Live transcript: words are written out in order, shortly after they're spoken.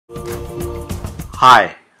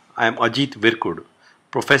Hi, I am Ajit Virkud,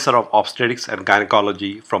 Professor of Obstetrics and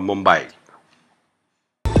Gynecology from Mumbai.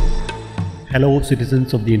 Hello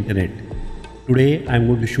citizens of the internet. Today I am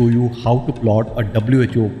going to show you how to plot a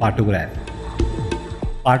WHO Partograph.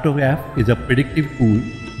 Partograph is a predictive tool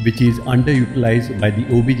which is underutilized by the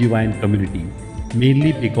OBGYN community,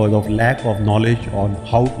 mainly because of lack of knowledge on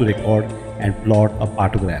how to record and plot a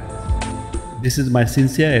partograph. This is my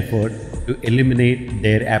sincere effort to eliminate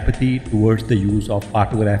their apathy towards the use of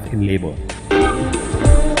partograph in labor.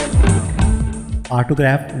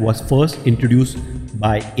 Partograph was first introduced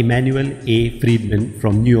by Emanuel A. Friedman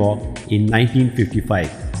from New York in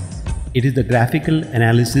 1955. It is the graphical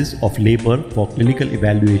analysis of labor for clinical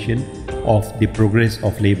evaluation of the progress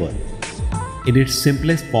of labor. In its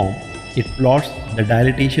simplest form, it plots the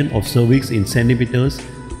dilatation of cervix in centimeters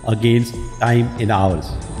against time in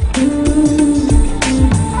hours.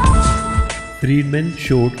 Friedman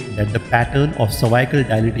showed that the pattern of cervical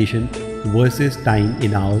dilatation versus time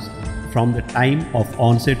in hours from the time of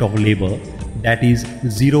onset of labor, that is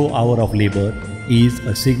 0 hour of labor, is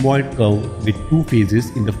a sigmoid curve with two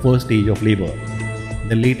phases in the first stage of labor,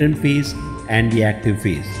 the latent phase and the active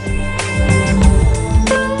phase.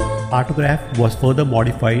 Partograph was further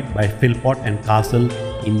modified by Philpott and Castle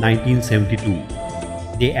in 1972.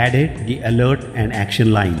 They added the alert and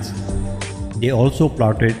action lines. They also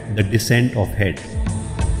plotted the descent of head.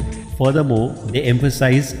 Furthermore, they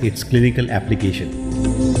emphasized its clinical application.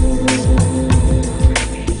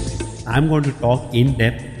 I am going to talk in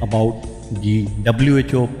depth about the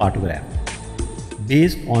WHO Partograph.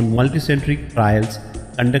 Based on multicentric trials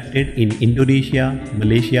conducted in Indonesia,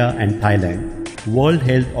 Malaysia and Thailand, World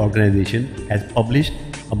Health Organization has published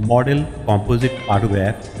a model composite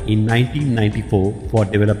partograph in 1994 for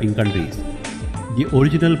developing countries. The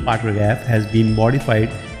original partograph has been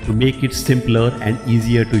modified to make it simpler and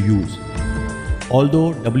easier to use.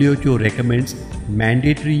 Although WHO recommends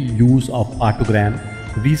mandatory use of partogram,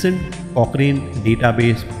 recent Cochrane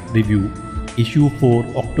Database Review Issue 4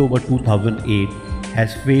 October 2008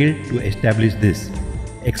 has failed to establish this,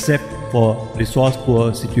 except for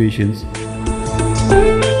resource-poor situations.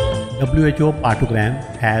 WHO Partogram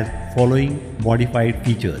has following modified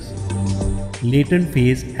features. Latent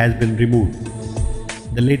phase has been removed.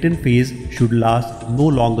 The latent phase should last no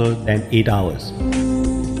longer than 8 hours.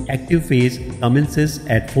 Active phase commences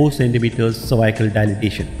at 4 cm cervical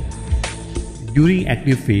dilatation. During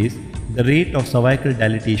active phase, the rate of cervical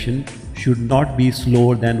dilatation should not be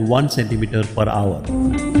slower than 1 cm per hour.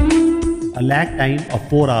 A lag time of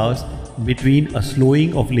 4 hours between a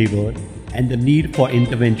slowing of labor and the need for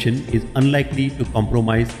intervention is unlikely to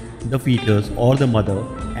compromise the fetus or the mother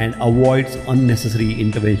and avoids unnecessary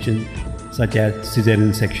intervention such as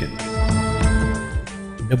cesarean section.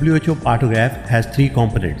 WHO Partograph has 3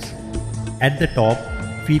 components. At the top,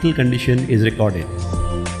 fetal condition is recorded.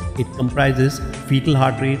 It comprises fetal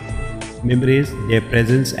heart rate, memories, their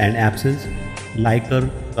presence and absence, liquor,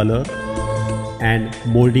 color, and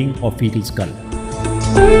molding of fetal skull.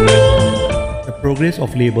 The progress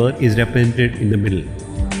of labor is represented in the middle.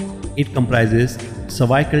 It comprises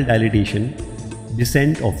cervical dilatation,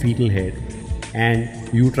 descent of fetal head, and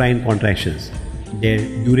uterine contractions, their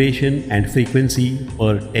duration and frequency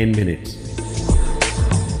per 10 minutes.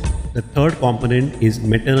 The third component is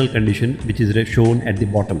maternal condition, which is shown at the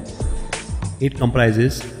bottom. It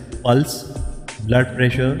comprises pulse, blood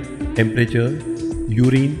pressure, temperature,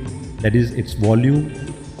 urine, that is its volume,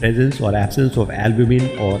 presence or absence of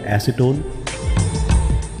albumin or acetone.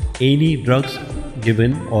 Any drugs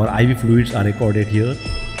given or IV fluids are recorded here,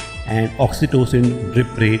 and oxytocin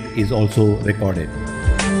drip rate is also recorded.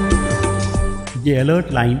 The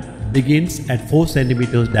alert line begins at 4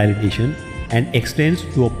 cm dilatation and extends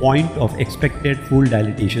to a point of expected full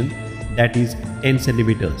dilatation, that is 10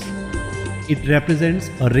 cm. It represents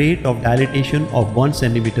a rate of dilatation of 1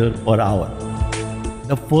 cm per hour.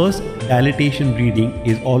 The first dilatation reading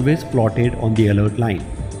is always plotted on the alert line.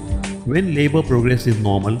 When labor progress is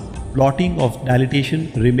normal, plotting of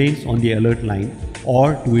dilatation remains on the alert line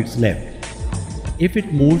or to its left. If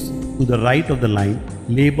it moves to the right of the line,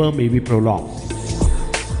 labor may be prolonged.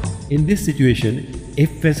 In this situation,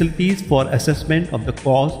 if facilities for assessment of the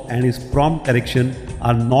cause and its prompt correction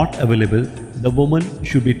are not available, the woman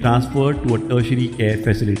should be transferred to a tertiary care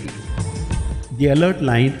facility. The alert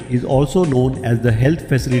line is also known as the health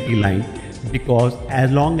facility line because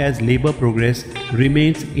as long as labor progress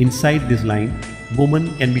remains inside this line,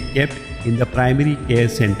 woman can be kept in the primary care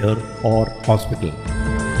center or hospital.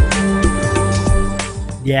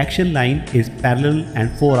 The action line is parallel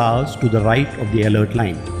and 4 hours to the right of the alert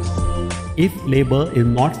line. If labor is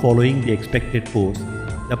not following the expected course,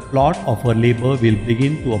 the plot of her labor will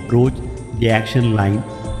begin to approach the action line,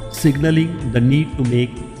 signaling the need to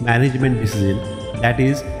make management decision, that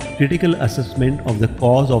is, critical assessment of the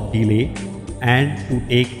cause of delay and to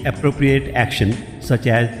take appropriate action such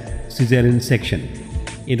as cesarean section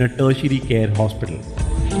in a tertiary care hospital.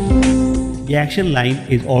 The action line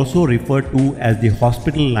is also referred to as the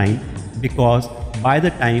hospital line because by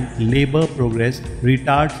the time labor progress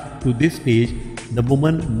retards to this stage, the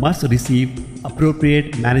woman must receive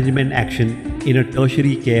appropriate management action in a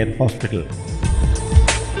tertiary care hospital.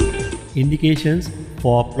 Indications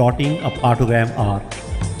for plotting a partogram are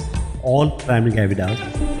all primary gravidas,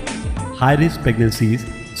 high-risk pregnancies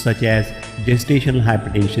such as gestational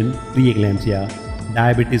hypertension, preeclampsia,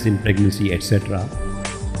 diabetes in pregnancy, etc.,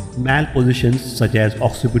 malpositions such as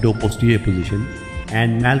occipito-posterior position,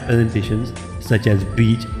 and malpresentations such as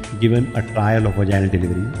breech given a trial of vaginal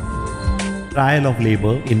delivery, trial of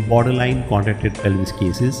labor in borderline contracted pelvis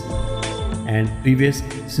cases, and previous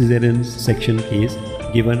cesarean section case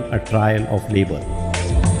given a trial of labor.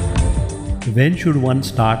 When should one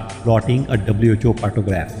start plotting a WHO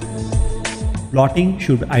partograph? Plotting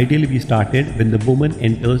should ideally be started when the woman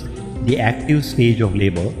enters the active stage of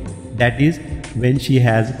labor, that is, when she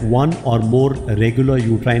has one or more regular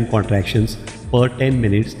uterine contractions per 10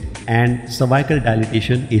 minutes and cervical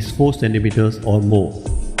dilatation is 4 centimeters or more.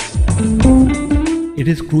 It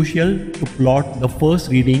is crucial to plot the first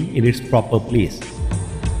reading in its proper place.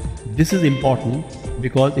 This is important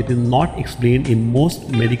because it is not explained in most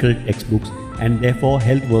medical textbooks and therefore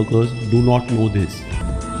health workers do not know this.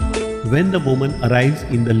 When the woman arrives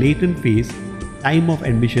in the latent phase, time of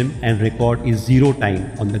admission and record is 0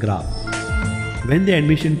 time on the graph. When the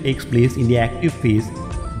admission takes place in the active phase,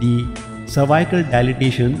 the cervical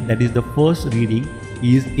dilatation, that is the first reading,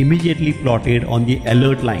 is immediately plotted on the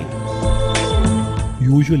alert line.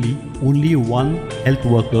 Usually, only one health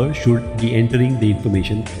worker should be entering the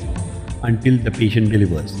information until the patient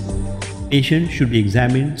delivers. Patient should be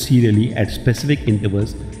examined serially at specific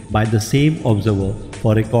intervals by the same observer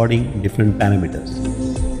for recording different parameters.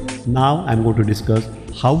 Now I am going to discuss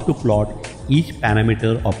how to plot each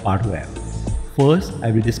parameter of partograph. First, I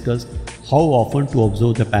will discuss how often to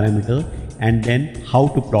observe the parameter and then how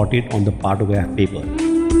to plot it on the partograph paper.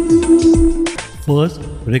 First,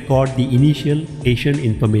 record the initial patient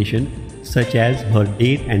information such as her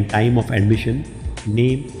date and time of admission,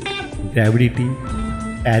 name, gravidity,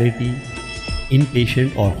 parity,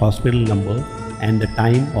 inpatient or hospital number, and the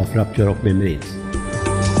time of rupture of membranes.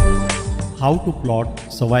 How to plot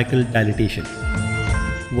cervical dilatation.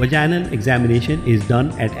 Vaginal examination is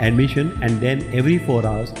done at admission and then every 4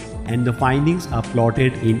 hours, and the findings are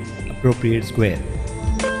plotted in appropriate square.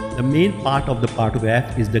 The main part of the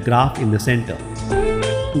partograph is the graph in the center.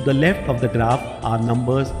 To the left of the graph are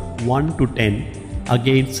numbers 1 to 10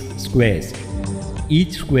 against squares.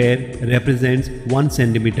 Each square represents 1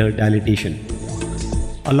 centimeter dilatation.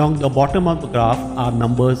 Along the bottom of the graph are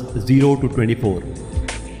numbers 0 to 24.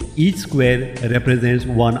 Each square represents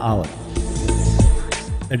 1 hour.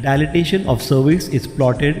 The dilatation of cervix is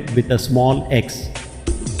plotted with a small x.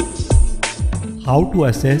 How to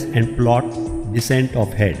assess and plot descent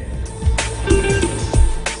of head.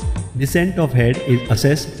 Descent of head is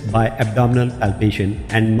assessed by abdominal palpation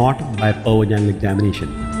and not by per-vaginal examination.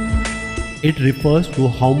 It refers to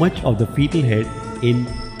how much of the fetal head in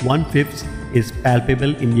 1/5 is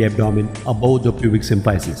palpable in the abdomen above the pubic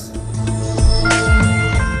symphysis.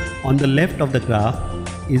 On the left of the graph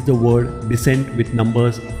is the word descent with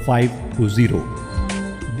numbers 5 to 0.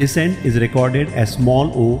 Descent is recorded as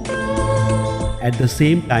small o at the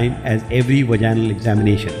same time as every vaginal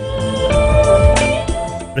examination.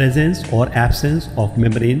 Presence or absence of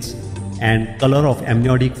membranes and color of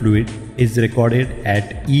amniotic fluid is recorded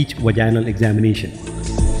at each vaginal examination.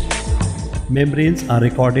 Membranes are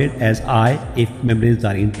recorded as I if membranes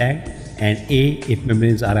are intact and A if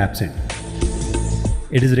membranes are absent.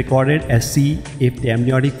 It is recorded as C if the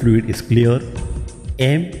amniotic fluid is clear,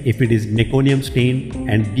 M if it is meconium stained,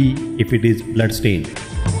 and B if it is blood stained.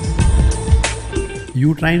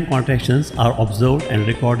 Uterine contractions are observed and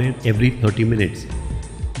recorded every 30 minutes.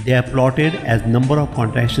 They are plotted as number of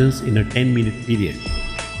contractions in a 10-minute period.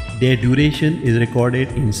 Their duration is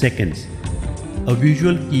recorded in seconds. A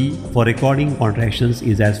visual key for recording contractions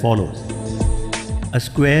is as follows. A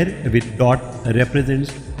square with dot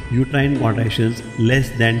represents uterine contractions less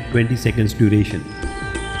than 20 seconds duration.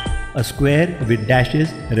 A square with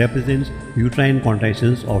dashes represents uterine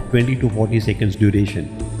contractions of 20 to 40 seconds duration.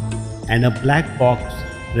 And a black box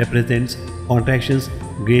represents contractions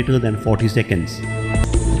greater than 40 seconds.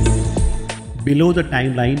 Below the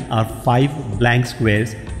timeline are 5 blank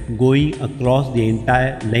squares going across the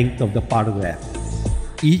entire length of the partograph.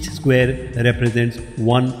 Each square represents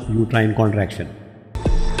one uterine contraction.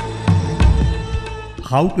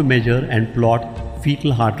 How to measure and plot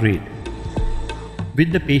fetal heart rate.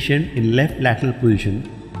 With the patient in left lateral position,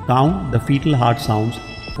 count the fetal heart sounds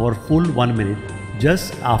for full 1 minute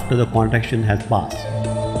just after the contraction has passed.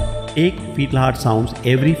 Take fetal heart sounds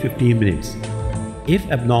every 15 minutes. If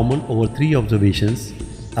abnormal over 3 observations,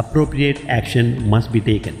 appropriate action must be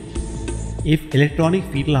taken. If electronic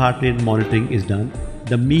fetal heart rate monitoring is done,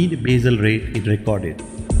 the mean basal rate is recorded.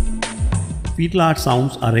 Fetal heart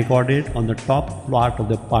sounds are recorded on the top part of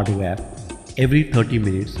the partograph every 30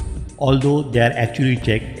 minutes, although they are actually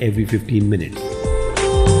checked every 15 minutes.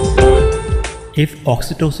 If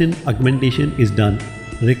oxytocin augmentation is done,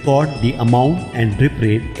 record the amount and drip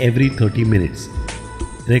rate every 30 minutes.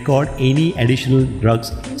 Record any additional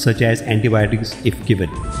drugs such as antibiotics if given.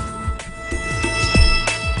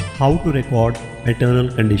 How to record maternal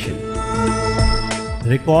condition.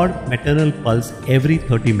 Record maternal pulse every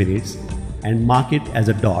 30 minutes and mark it as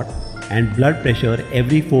a dot, and blood pressure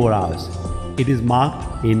every 4 hours. It is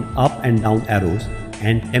marked in up and down arrows,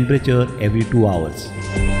 and temperature every 2 hours.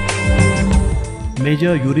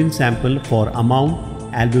 Measure urine sample for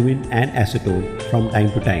amount, albumin and acetone from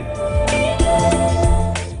time to time.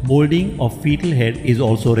 Molding of fetal head is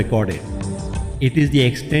also recorded. It is the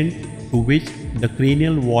extent to which the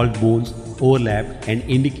cranial wall bones overlap and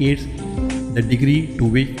indicates the degree to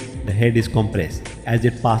which the head is compressed as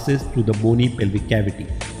it passes through the bony pelvic cavity.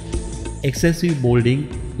 Excessive molding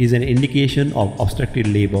is an indication of obstructed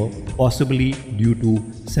labor, possibly due to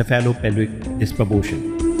cephalopelvic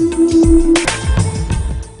disproportion.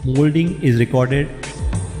 Molding is recorded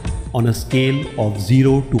on a scale of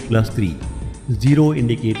 0 to +3, 0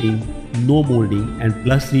 indicating no molding and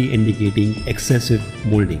 +3 indicating excessive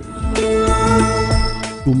molding.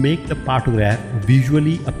 To make the partograph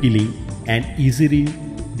visually appealing and easily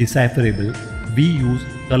decipherable, we use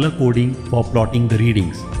color coding for plotting the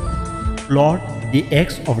readings. Plot the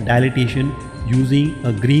X of dilatation using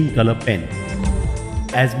a green color pen.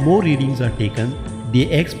 As more readings are taken, the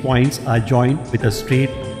X points are joined with a straight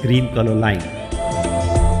green color line.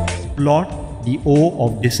 Plot the O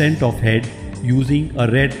of descent of head using a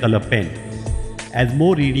red color pen. As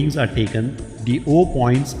more readings are taken, the O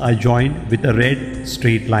points are joined with a red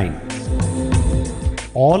straight line.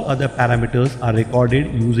 All other parameters are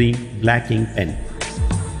recorded using black ink pen.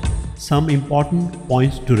 Some important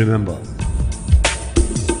points to remember.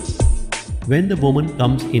 When the woman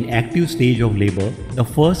comes in active stage of labor, the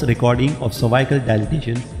first recording of cervical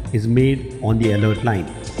dilatation is made on the alert line.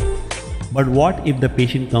 But what if the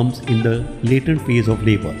patient comes in the latent phase of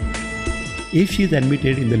labor? If she is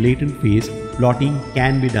admitted in the latent phase, plotting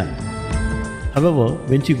can be done. However,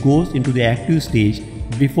 when she goes into the active stage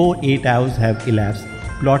before 8 hours have elapsed,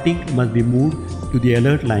 plotting must be moved to the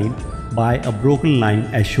alert line by a broken line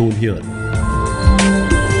as shown here.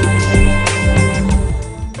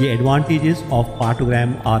 The advantages of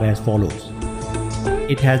partogram are as follows.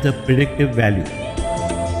 It has a predictive value.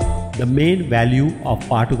 The main value of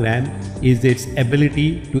partogram is its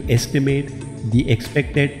ability to estimate the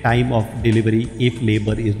expected time of delivery if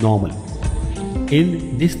labor is normal.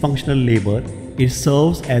 In dysfunctional labor, it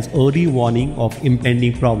serves as early warning of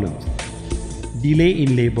impending problems. Delay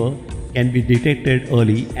in labor can be detected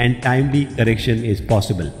early and timely correction is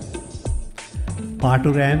possible.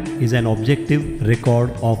 Partogram is an objective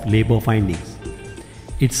record of labor findings.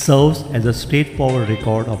 It serves as a straightforward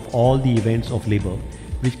record of all the events of labor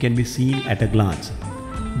which can be seen at a glance.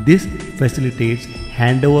 This facilitates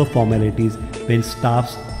handover formalities when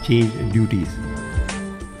staffs change duties.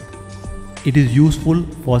 It is useful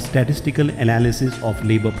for statistical analysis of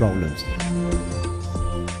labor problems.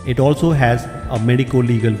 It also has a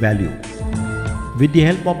medico-legal value. With the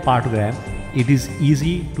help of partogram, it is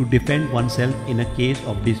easy to defend oneself in a case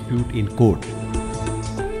of dispute in court.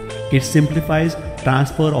 It simplifies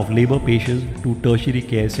transfer of labor patients to tertiary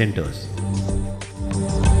care centers.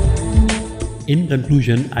 In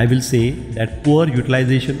conclusion, I will say that poor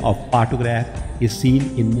utilization of partograph is seen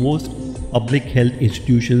in most public health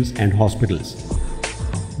institutions and hospitals.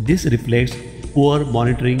 This reflects poor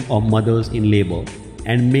monitoring of mothers in labor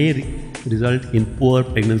and may result in poor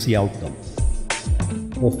pregnancy outcome.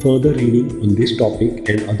 For further reading on this topic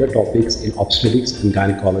and other topics in obstetrics and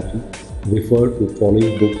gynecology, refer to the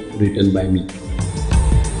following book written by me.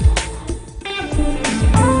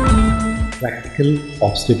 Practical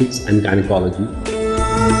Obstetrics and Gynecology,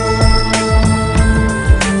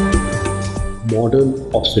 Modern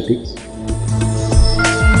Obstetrics,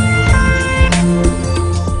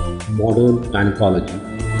 Modern Gynecology,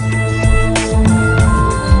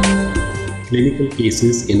 clinical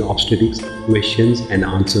cases in obstetrics, questions and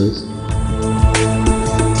answers,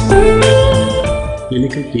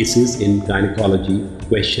 clinical cases in gynecology,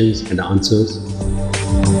 questions and answers,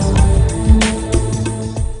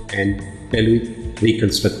 and pelvic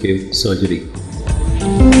reconstructive surgery.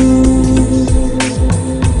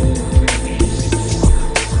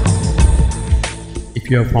 If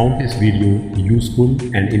you have found this video useful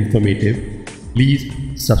and informative, please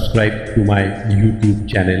subscribe to my YouTube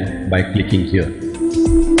channel by clicking here.